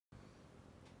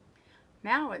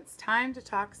Now it's time to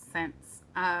talk scents.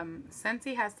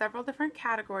 Scentsy has several different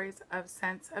categories of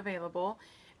scents available,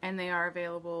 and they are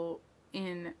available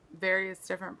in various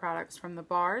different products from the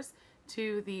bars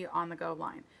to the on the go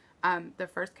line. The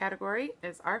first category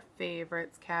is our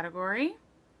favorites category.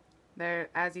 There,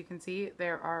 as you can see,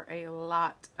 there are a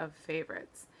lot of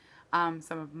favorites.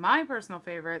 Some of my personal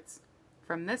favorites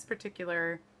from this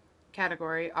particular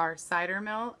category are Cider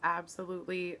Mill,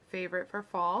 absolutely favorite for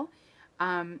fall.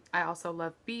 I also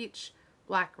love Beach,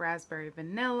 Black Raspberry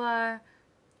Vanilla,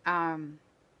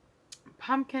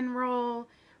 Pumpkin Roll.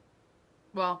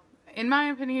 Well, in my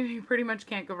opinion, you pretty much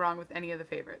can't go wrong with any of the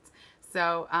favorites.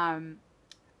 So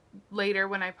later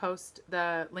when I post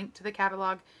the link to the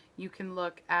catalog, you can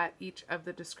look at each of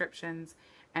the descriptions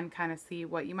and kind of see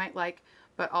what you might like.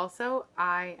 But also,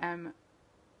 I am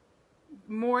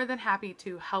more than happy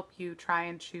to help you try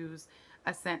and choose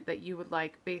a scent that you would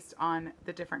like based on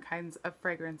the different kinds of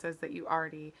fragrances that you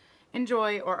already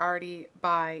enjoy or already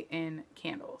buy in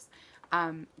candles.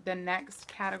 The next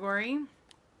category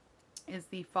is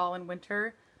the fall and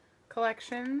winter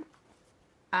collection.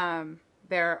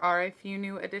 There are a few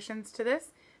new additions to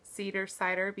this, Cedar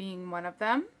Cider being one of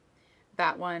them.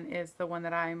 That one is the one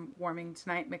that I'm warming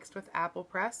tonight, mixed with apple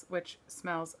press, which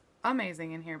smells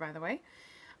amazing in here, by the way.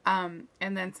 And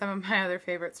then some of my other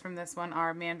favorites from this one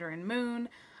are Mandarin Moon,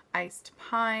 Iced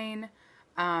Pine,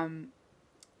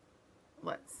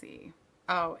 let's see.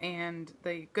 Oh, and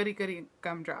the Goody Goody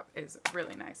Gumdrop is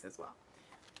really nice as well.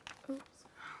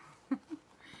 Oops.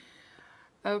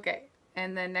 Okay,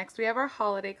 and then next we have our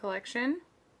holiday collection.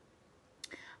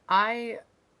 I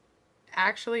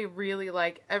actually really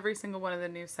like every single one of the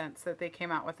new scents that they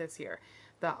came out with this year.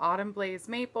 The Autumn Blaze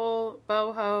Maple,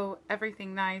 Boho,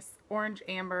 Everything Nice, Orange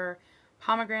Amber,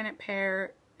 Pomegranate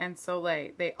Pear, and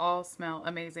Soleil. They all smell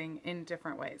amazing in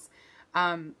different ways.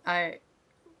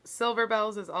 Silver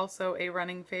Bells is also a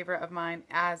running favorite of mine,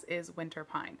 as is Winter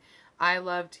Pine. I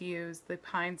love to use the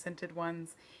pine scented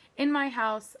ones in my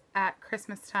house at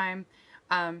Christmas time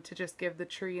to just give the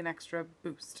tree an extra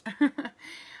boost.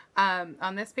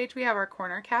 On this page we have our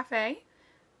Corner Cafe,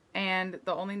 and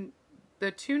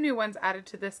the two new ones added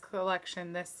to this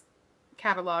collection, this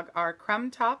catalog, are Crumb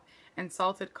Top and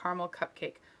Salted Caramel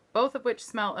Cupcake, both of which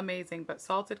smell amazing, but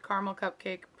Salted Caramel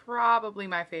Cupcake probably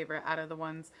my favorite out of the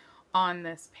ones on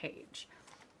this page.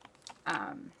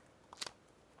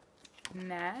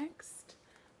 Next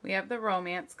we have the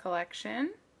Romance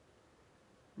collection.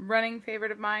 Running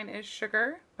favorite of mine is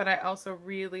Sugar, but I also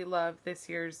really love this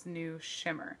year's new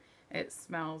Shimmer. It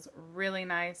smells really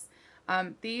nice.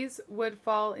 These would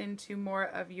fall into more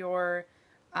of your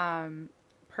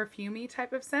perfumey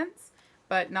type of scents,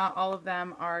 but not all of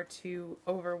them are too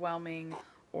overwhelming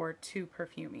or too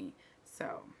perfumey.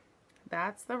 So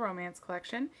that's the Romance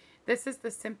collection. This is the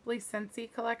Simply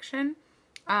Scentsy collection.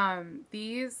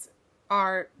 These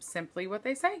are simply what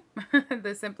they say.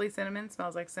 The Simply Cinnamon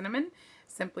smells like cinnamon.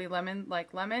 Simply Lemon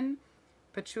like lemon.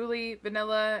 Patchouli,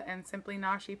 vanilla, and Simply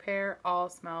Nashi pear all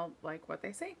smell like what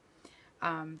they say.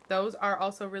 Those are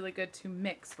also really good to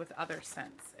mix with other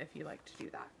scents if you like to do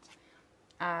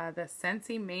that. The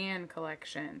Scentsy Man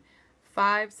collection.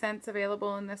 5 scents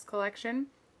available in this collection.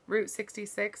 Route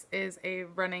 66 is a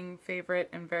running favorite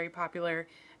and very popular,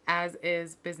 as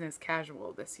is Business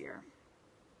Casual this year.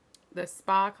 The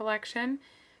Spa collection.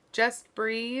 Just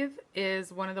Breathe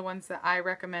is one of the ones that I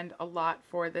recommend a lot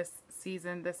for this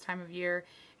season, this time of year.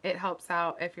 It helps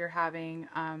out if you're having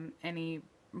any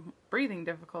breathing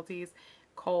difficulties,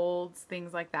 colds,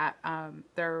 things like that.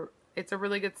 It's a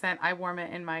really good scent. I warm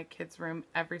it in my kids' room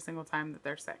every single time that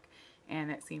they're sick, and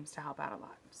it seems to help out a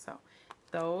lot. So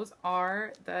those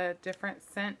are the different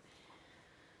scent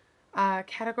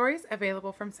categories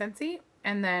available from Scentsy.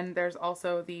 And then there's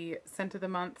also the scent of the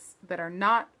months that are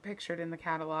not pictured in the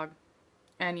catalog,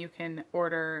 and you can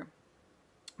order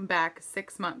back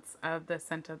 6 months of the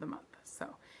scent of the month.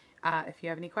 So if you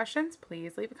have any questions,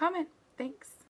 please leave a comment. Thanks.